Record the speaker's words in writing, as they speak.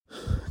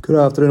Good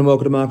afternoon and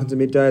welcome to Markets and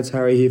Midday. It's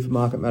Harry here for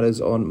Market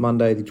Matters on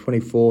Monday, the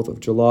 24th of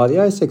July. The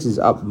ASX is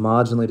up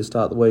marginally to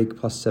start the week,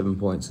 plus 7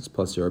 points. It's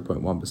plus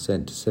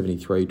 0.1% to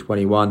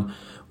 73.21.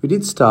 We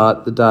did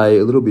start the day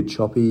a little bit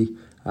choppy.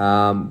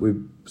 We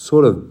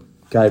sort of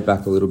gave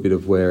back a little bit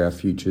of where our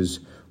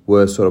futures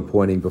were sort of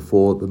pointing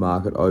before the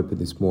market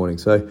opened this morning.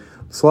 So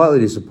slightly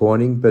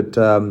disappointing, but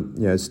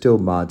still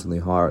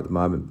marginally higher at the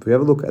moment. If we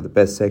have a look at the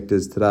best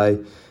sectors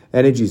today,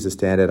 energy is the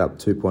standout, up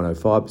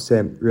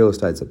 2.05%. Real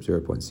estate's up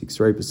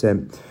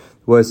 0.63%.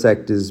 Worst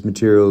sectors,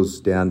 materials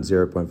down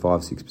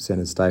 0.56%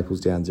 and staples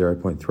down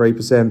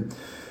 0.3%.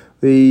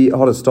 The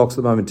hottest stocks at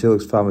the moment,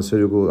 Telix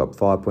Pharmaceutical up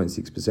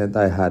 5.6%.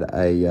 They had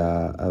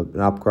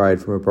an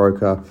upgrade from a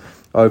broker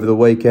over the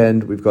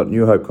weekend. We've got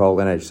New Hope Coal,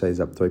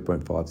 NHC's up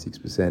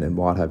 3.56% and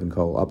Whitehaven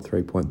Coal up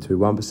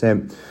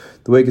 3.21%.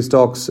 The weaker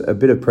stocks, a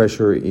bit of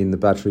pressure in the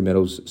battery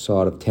metals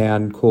side of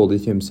town. Core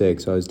Lithium,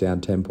 CXO is down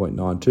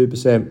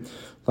 10.92%.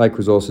 Lake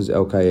Resources,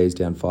 LKE is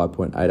down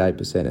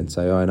 5.88% and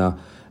Sayona,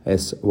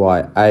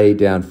 SYA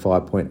down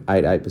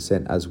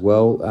 5.88% as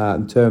well.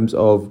 In terms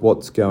of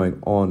what's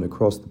going on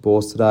across the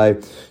bourse today,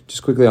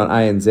 just quickly on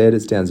ANZ,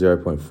 it's down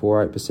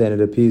 0.48%. It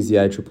appears the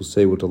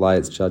ACCC will delay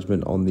its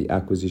judgment on the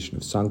acquisition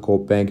of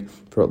Suncorp Bank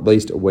for at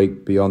least a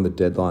week beyond the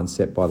deadline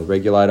set by the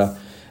regulator.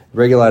 The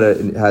regulator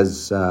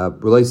has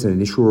released an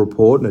initial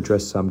report and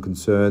addressed some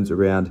concerns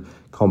around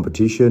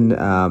competition,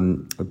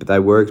 but they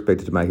were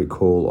expected to make a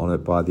call on it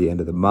by the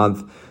end of the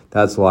month.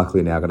 That's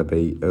likely now going to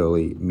be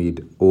early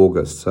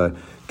mid-August. So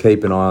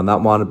keep an eye on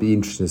that one. It'd be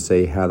interesting to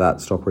see how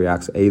that stock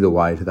reacts either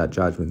way to that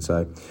judgment.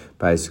 So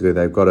basically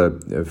they've got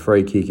a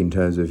free kick in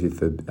terms of if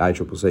the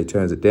ACCC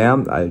turns it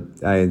down,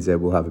 ANZ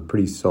will have a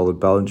pretty solid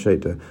balance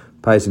sheet to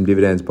pay some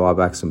dividends, buy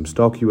back some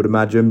stock, you would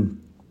imagine.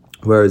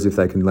 Whereas if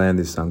they can land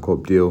this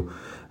Suncorp deal,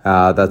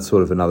 that's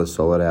sort of another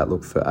solid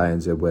outlook for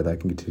ANZ where they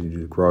can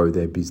continue to grow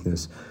their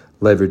business,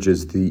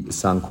 leverages the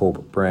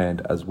Suncorp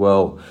brand as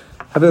well.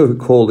 Have a look at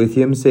Core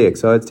Lithium,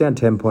 CXO, it's down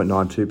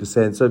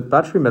 10.92%. So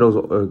battery metals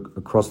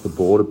across the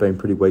board have been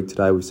pretty weak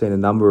today. We've seen a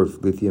number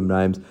of lithium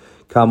names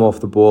come off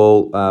the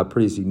ball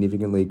pretty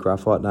significantly,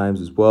 graphite names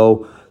as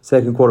well.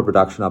 Second quarter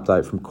production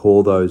update from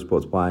Core, though, is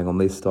what's weighing on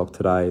this stock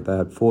today. They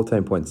had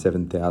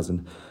 14.7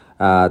 thousand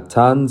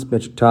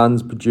metric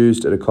tons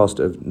produced at a cost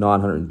of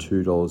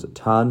 $902 a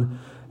tonne.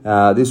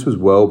 This was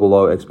well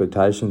below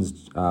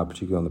expectations,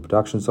 particularly on the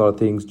production side of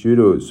things, due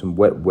to some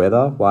wet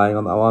weather weighing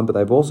on that one. But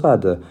they've also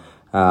had to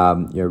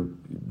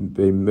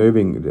be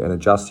moving and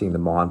adjusting the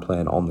mine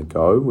plan on the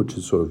go, which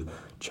has sort of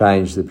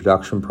changed the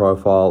production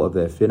profile of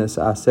their Finniss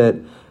asset.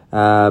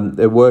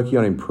 They're working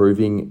on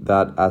improving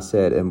that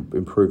asset and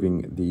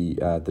improving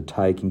the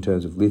take in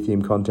terms of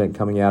lithium content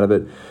coming out of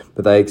it.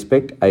 But they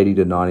expect 80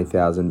 to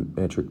 90,000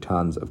 metric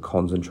tonnes of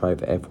concentrate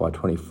for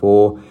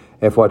FY24.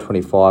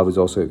 FY25 is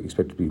also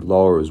expected to be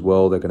lower as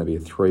well. They're going to be a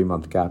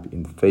 3-month gap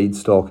in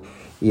feedstock.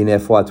 In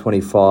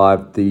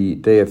FY25, the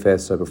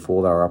DFS, so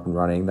before they were up and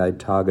running, they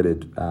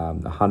targeted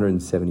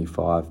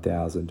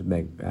 175,000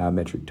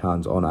 metric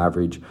tonnes on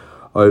average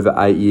over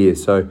 8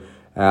 years. So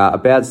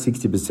about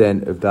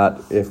 60% of that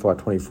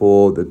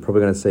FY24, they're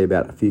probably going to see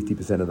about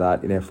 50% of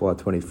that in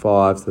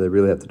FY25. So they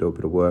really have to do a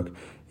bit of work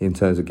in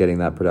terms of getting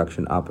that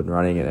production up and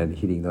running and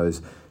hitting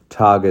those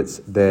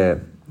targets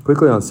there.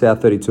 Quickly on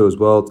South32 as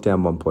well, it's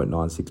down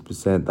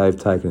 1.96%. They've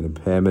taken an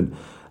impairment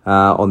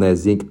on their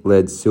zinc,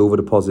 lead, silver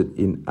deposit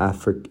in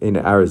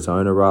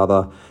Arizona,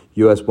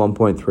 US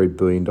 $1.3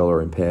 billion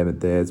impairment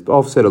there. It's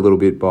offset a little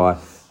bit by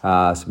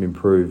some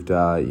improved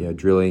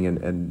drilling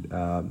and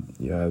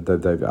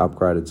they've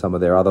upgraded some of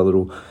their other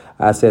little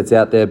assets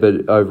out there,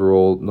 but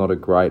overall not a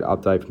great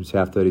update from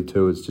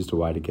South32. It's just a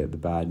way to get the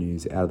bad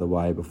news out of the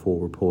way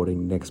before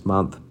reporting next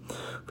month.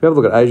 If we have a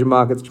look at Asian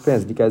markets,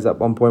 Japan's Nikkei's up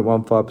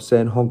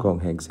 1.15%, Hong Kong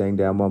Hang Seng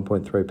down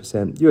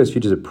 1.3%. US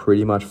futures are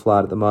pretty much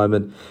flat at the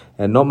moment,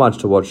 and not much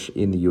to watch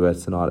in the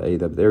US tonight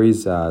either. But there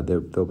is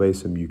there'll be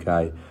some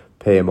UK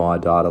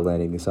PMI data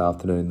landing this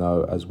afternoon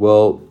though as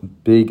well.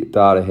 Big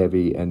data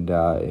heavy and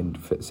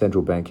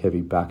central bank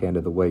heavy back end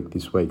of the week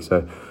this week.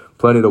 So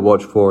plenty to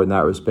watch for in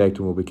that respect,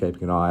 and we'll be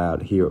keeping an eye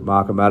out here at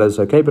Market Matters.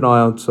 So keep an eye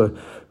on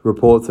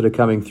reports that are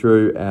coming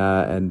through,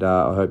 and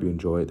I hope you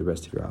enjoy the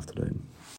rest of your afternoon.